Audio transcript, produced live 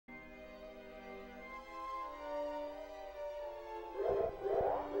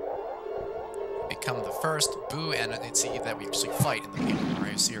become the first Boo entity that we actually fight in the Paper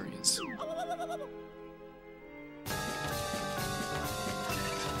Mario series.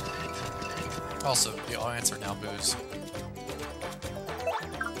 Also, the answer now Boos.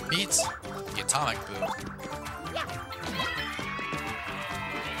 Beats the Atomic Boo.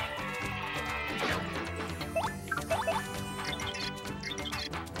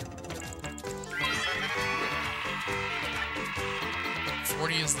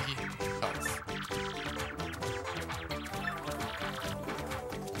 Is the health.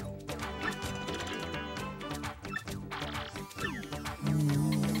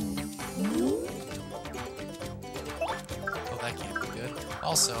 Well, that can't be good.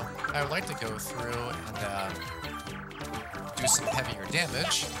 Also, I would like to go through and do some heavier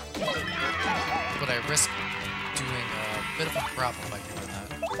damage, but I risk doing a bit of a problem by doing that.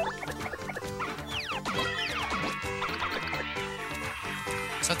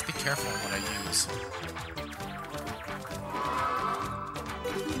 So I have to be careful on what I use.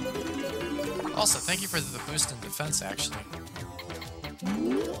 Also, thank you for the boost in defense, actually.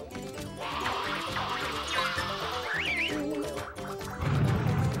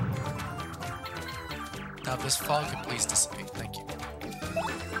 Now, if this fog could please dissipate, thank you.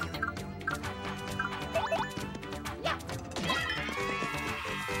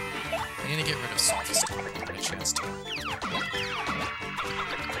 I need to get rid of Soft Stomp when I get a chance to.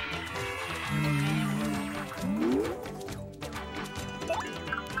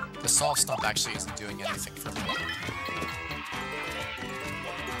 The Soft Stomp actually isn't doing anything for me.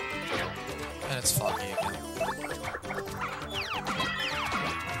 And it's foggy again.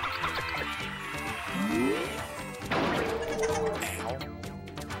 Ow.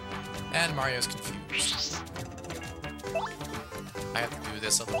 And Mario's confused. I have to do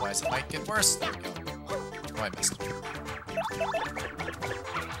this, otherwise it might get worse. There we go. Oh, I missed it.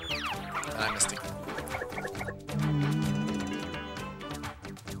 And I missed again.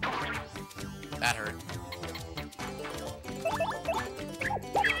 That hurt.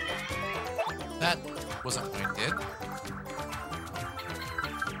 That wasn't what I did.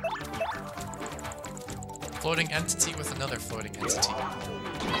 Floating entity with another floating entity.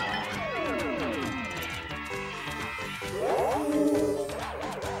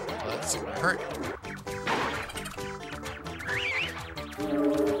 Well, that's gonna hurt.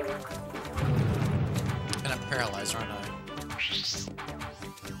 And I'm paralyzed, aren't I?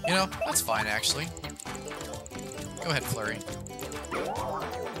 You know, that's fine, actually. Go ahead, Flurry.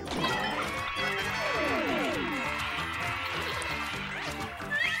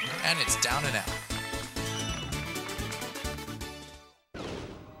 And it's down and out.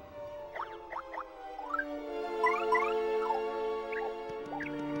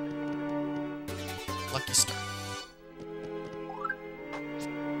 Lucky start.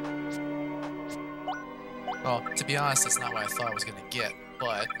 Well, to be honest, that's not what I thought I was gonna get,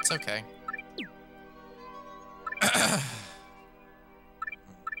 but it's okay.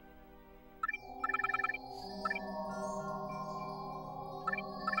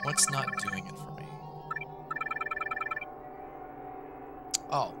 What's not doing it for me?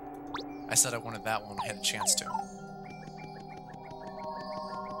 Oh, I said I wanted that one. I had a chance to.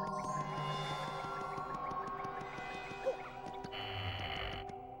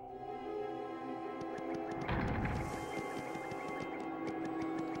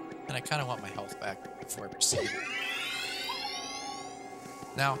 And I kind of want my health back before I proceed.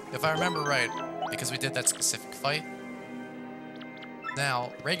 Now, if I remember right, because we did that specific fight,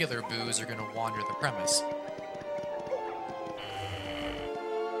 now regular Boos are going to wander the premise.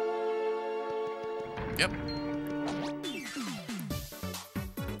 Yep.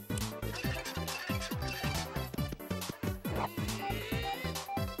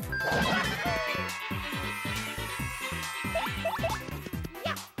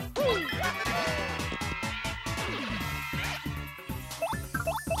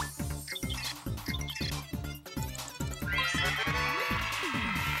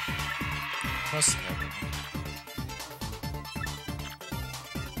 Most of it.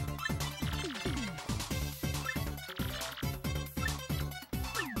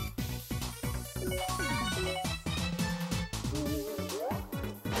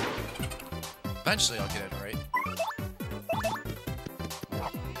 Eventually I'll get it right.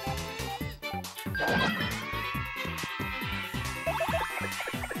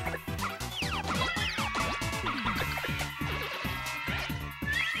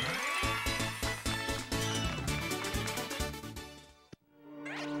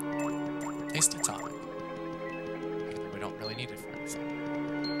 Tasty tonic. We don't really need it for anything.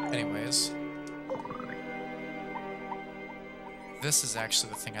 Anyways. this is actually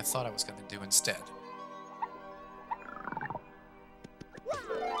the thing I thought I was going to do instead.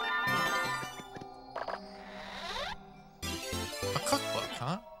 A cookbook,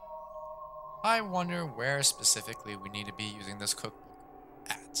 huh? I wonder where specifically we need to be using this cookbook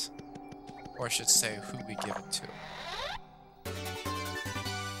at. Or I should say, who we give it to.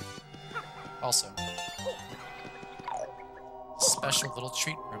 Also, special little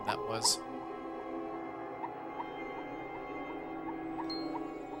treat room that was.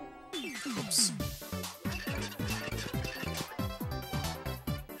 Oops.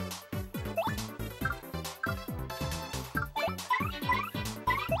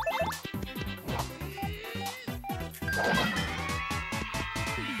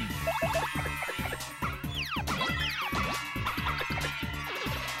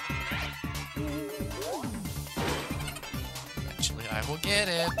 Eventually I will get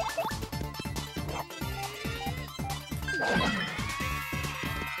it.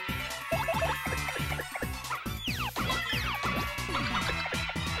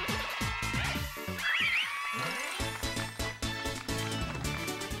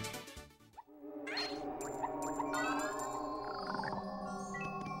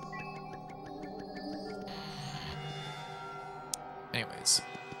 Anyways,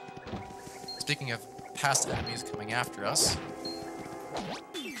 speaking of past enemies coming after us,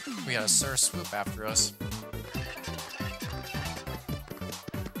 we got a Sir Swoop after us.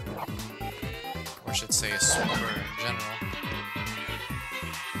 Or I should say a swooper in general.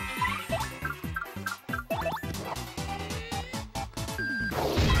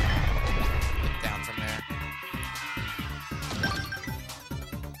 Get down from there.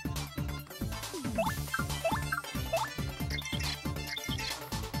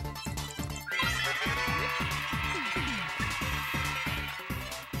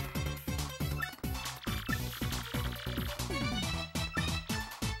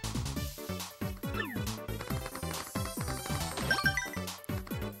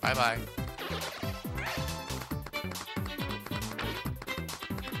 Bye-bye.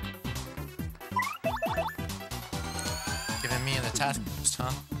 Giving me an attack boost,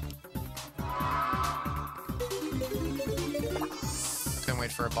 huh? Couldn't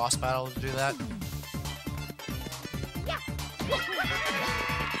wait for a boss battle to do that.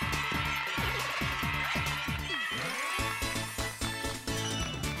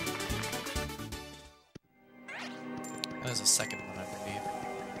 That is a second one, I believe.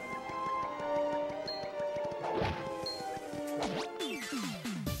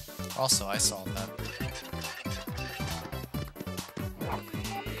 Also, I saw that.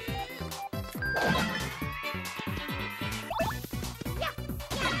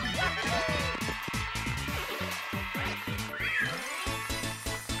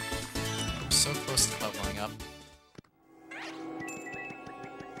 I'm so close to leveling up.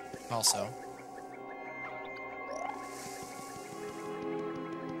 Also,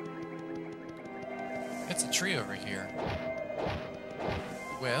 it's a tree over here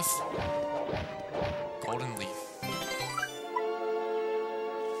with golden leaf.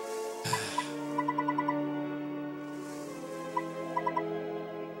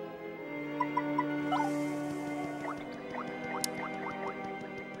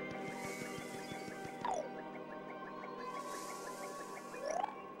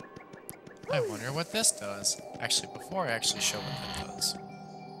 I wonder what this does. Actually, before I actually show what that does,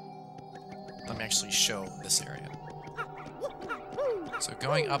 let me actually show this area. So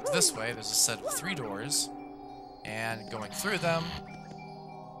going up this way, there's a set of 3 doors, and going through them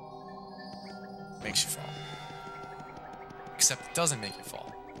makes you fall. Except it doesn't make you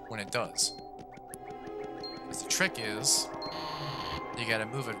fall when it does. Because the trick is, you gotta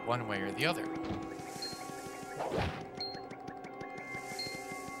move it one way or the other.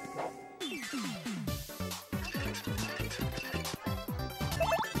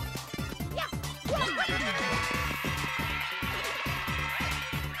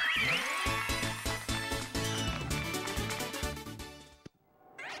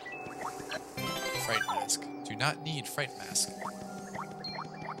 Fright mask. Do not need fright mask.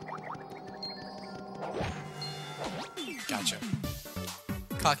 Gotcha.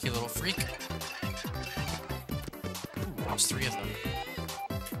 Cocky little freak. Ooh, there's 3 of them.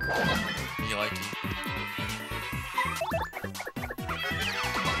 Me likey.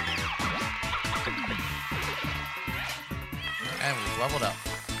 And we've leveled up.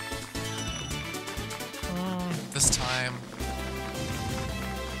 This time...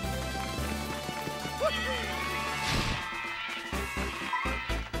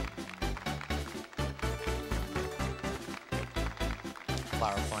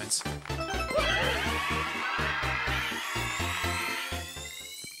 flower points.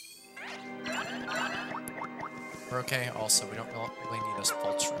 We're okay. Also, we don't really need this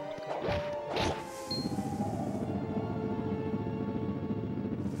Vulture.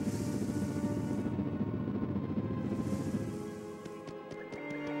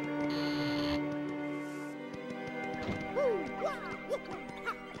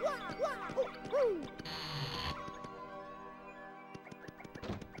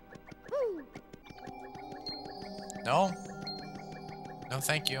 No. No,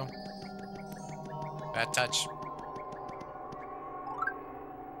 thank you. Bad touch.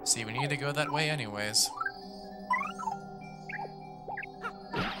 See, we need to go that way anyways.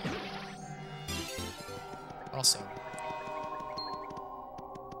 Also.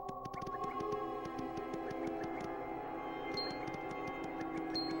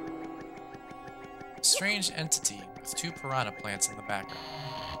 Strange entity with 2 piranha plants in the background.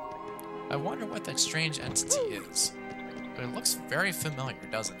 I wonder what that strange entity is. But it looks very familiar,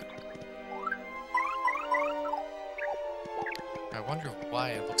 doesn't it? I wonder why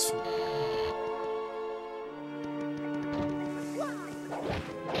it looks familiar.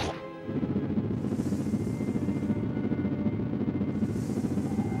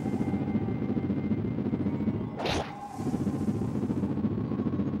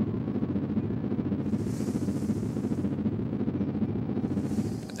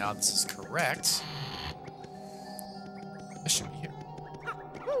 And now this is correct. This should be here.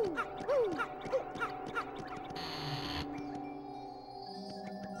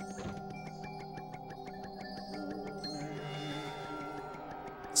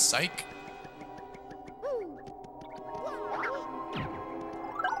 Psych.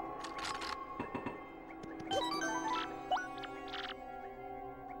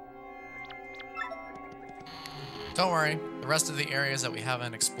 Don't worry, the rest of the areas that we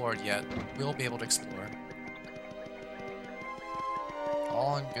haven't explored yet, we'll be able to explore.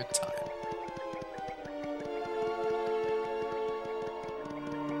 All in good time.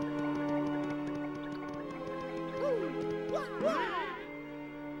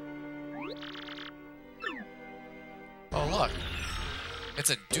 Oh look, it's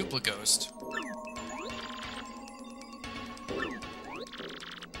a duplighost.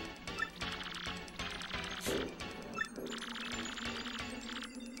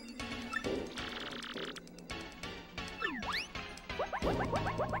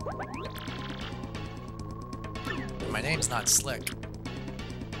 My name's not Slick.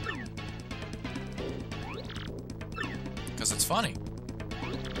 Because it's funny.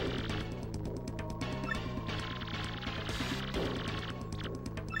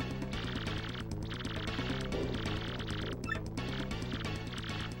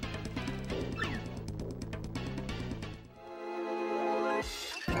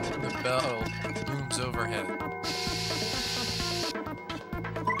 The bell booms overhead.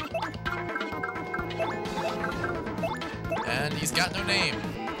 And he's got no name.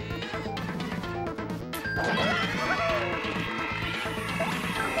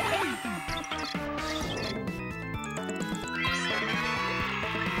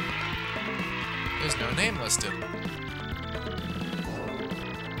 There's no name listed.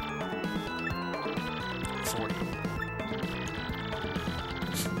 40.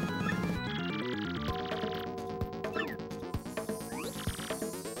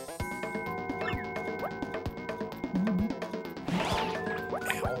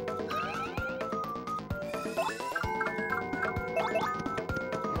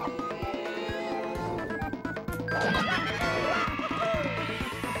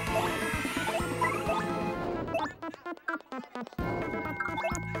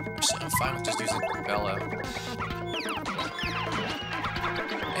 I'm fine with just using Bella.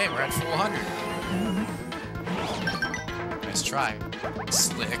 Hey, we're at 400. Nice try,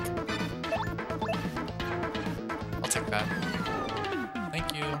 Slick. I'll take that.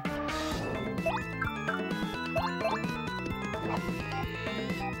 Thank you.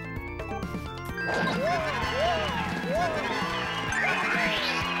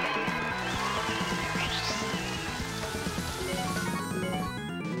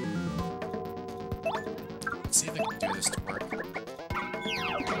 Let's see if we can do this to work.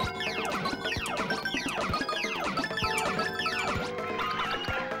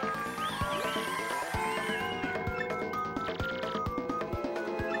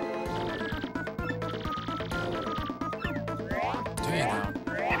 Do you now?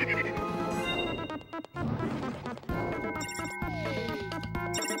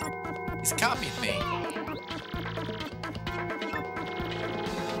 He's copied me.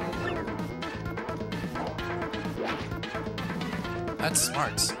 That's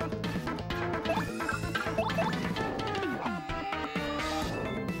smart.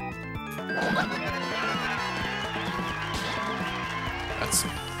 That's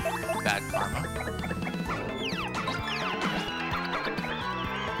bad karma.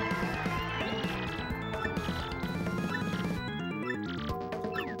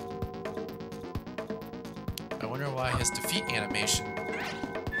 I wonder why his defeat animation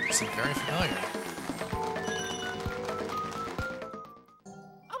seemed very familiar.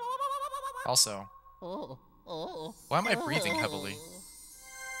 Also, why am I breathing heavily?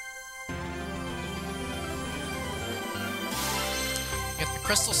 Get the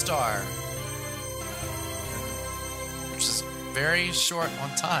Crystal Star, which is very short on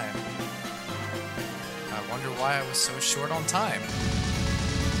time. I wonder why I was so short on time.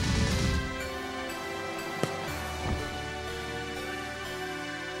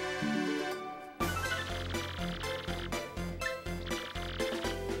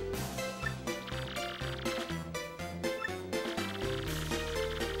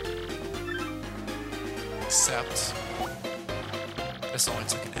 Except, this only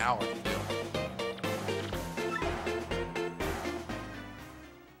took an hour to do.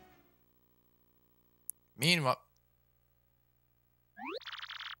 Meanwhile...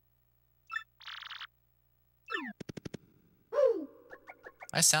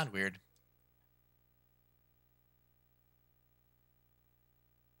 I sound weird.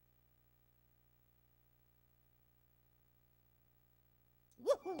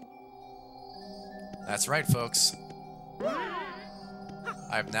 That's right, folks.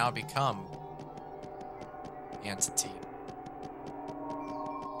 I've now become the entity.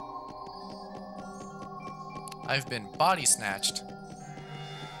 I've been body snatched.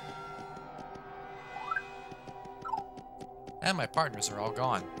 And my partners are all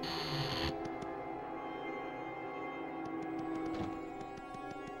gone.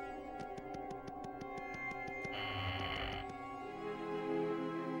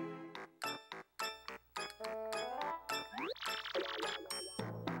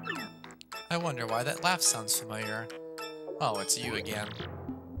 I wonder why that laugh sounds familiar. Oh, it's you again.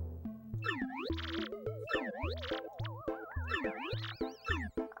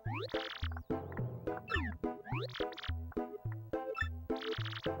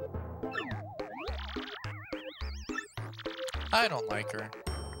 I don't like her.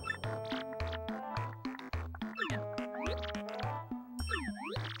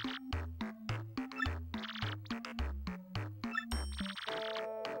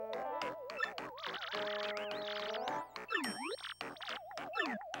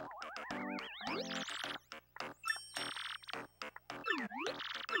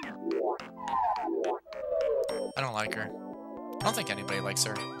 I don't like her. I don't think anybody likes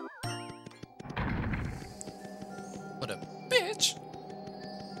her. What a bitch!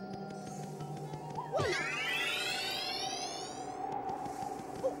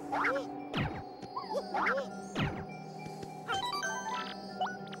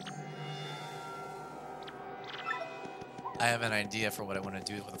 I have an idea for what I want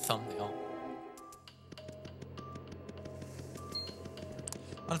to do with a thumbnail.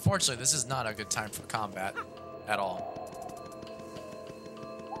 Unfortunately, this is not a good time for combat at all.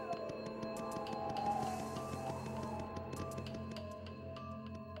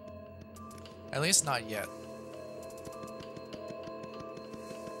 At least not yet.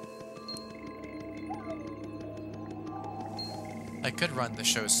 I could run the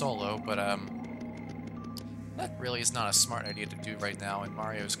show solo, but that really is not a smart idea to do right now in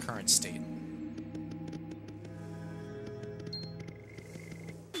Mario's current state.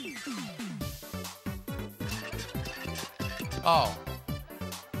 Oh.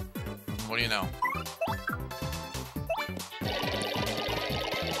 What do you know?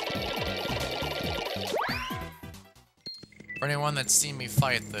 For anyone that's seen me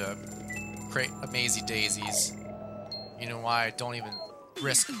fight the Amazy Daisies, you know why I don't even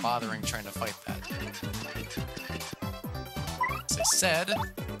risk bothering trying to fight that. As I said,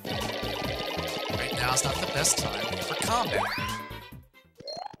 right now is not the best time for combat.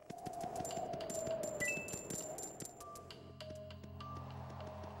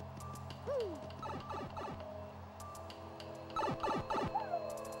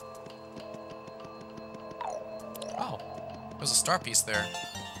 Oh, there's a star piece there.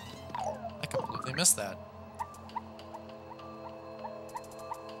 I completely missed that.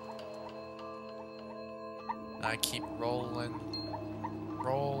 I keep rolling,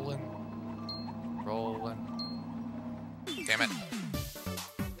 rolling, rolling. Damn it.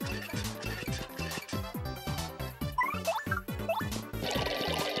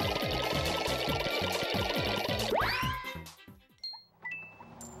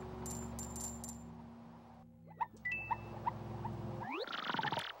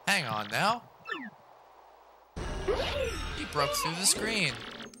 Hang on now. You broke through the screen.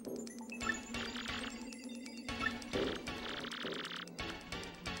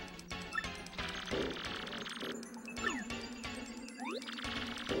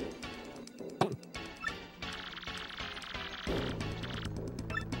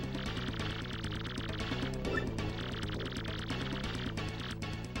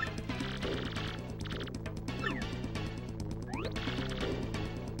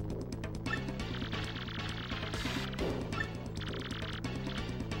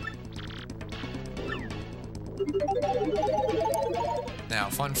 Now,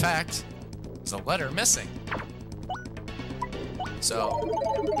 fun fact, there's a letter missing. So,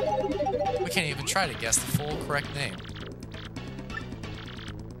 we can't even try to guess the full correct name.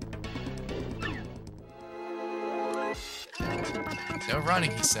 No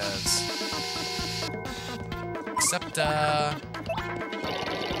running, he says. Except, I'm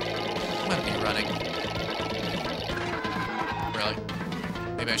gonna be running. Really?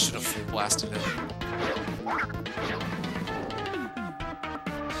 Maybe I should have full blasted it.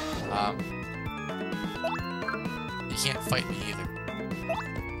 You can't fight me either.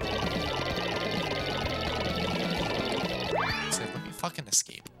 So let me fucking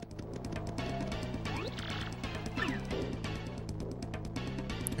escape.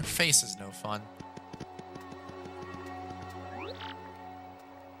 Your face is no fun.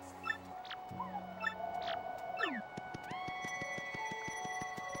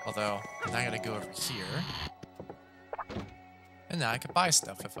 Although, now I gotta go over here. And now I can buy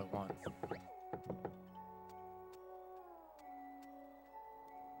stuff if I want.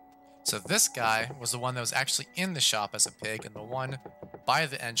 So this guy was the one that was actually in the shop as a pig, and the one by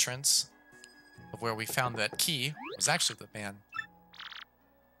the entrance of where we found that key was actually the man.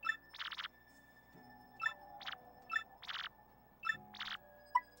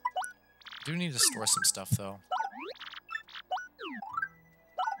 Do need to store some stuff though.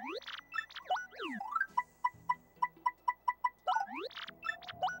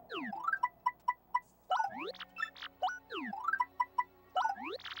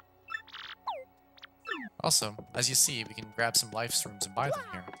 Also, as you see, we can grab some life streams and buy them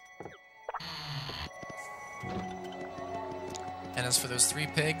here. And as for those 3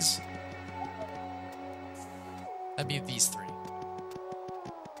 pigs, that'd be these 3.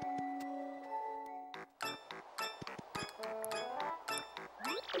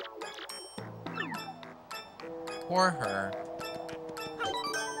 Or her.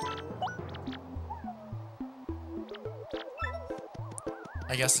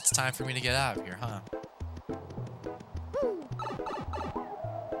 I guess it's time for me to get out of here, huh?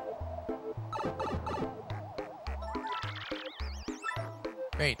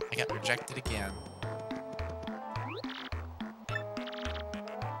 Great, I got rejected again.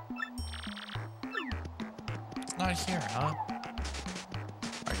 It's not here, huh?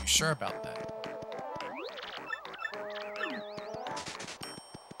 Are you sure about that?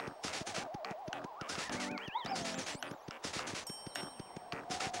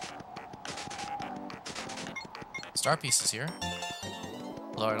 Star piece is here.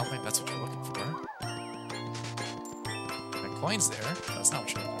 Although I don't think that's what you're looking for. Coins there. That's not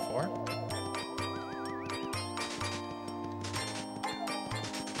what you're looking for.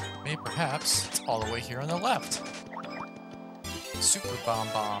 Maybe perhaps it's all the way here on the left. Super bomb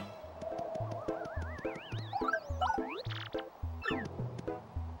bomb.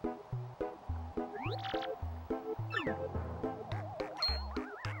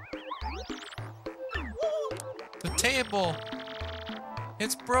 The table!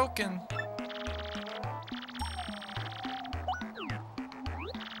 It's broken!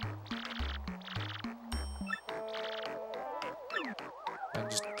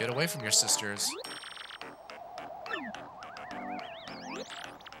 Get away from your sisters.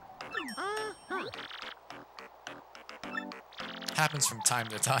 Happens from time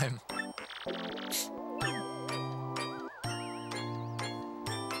to time.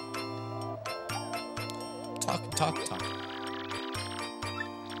 Talk.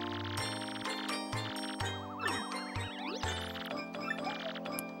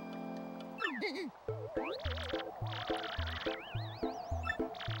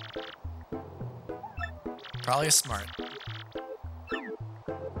 Probably smart.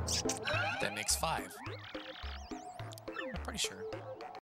 That makes 5. I'm pretty sure.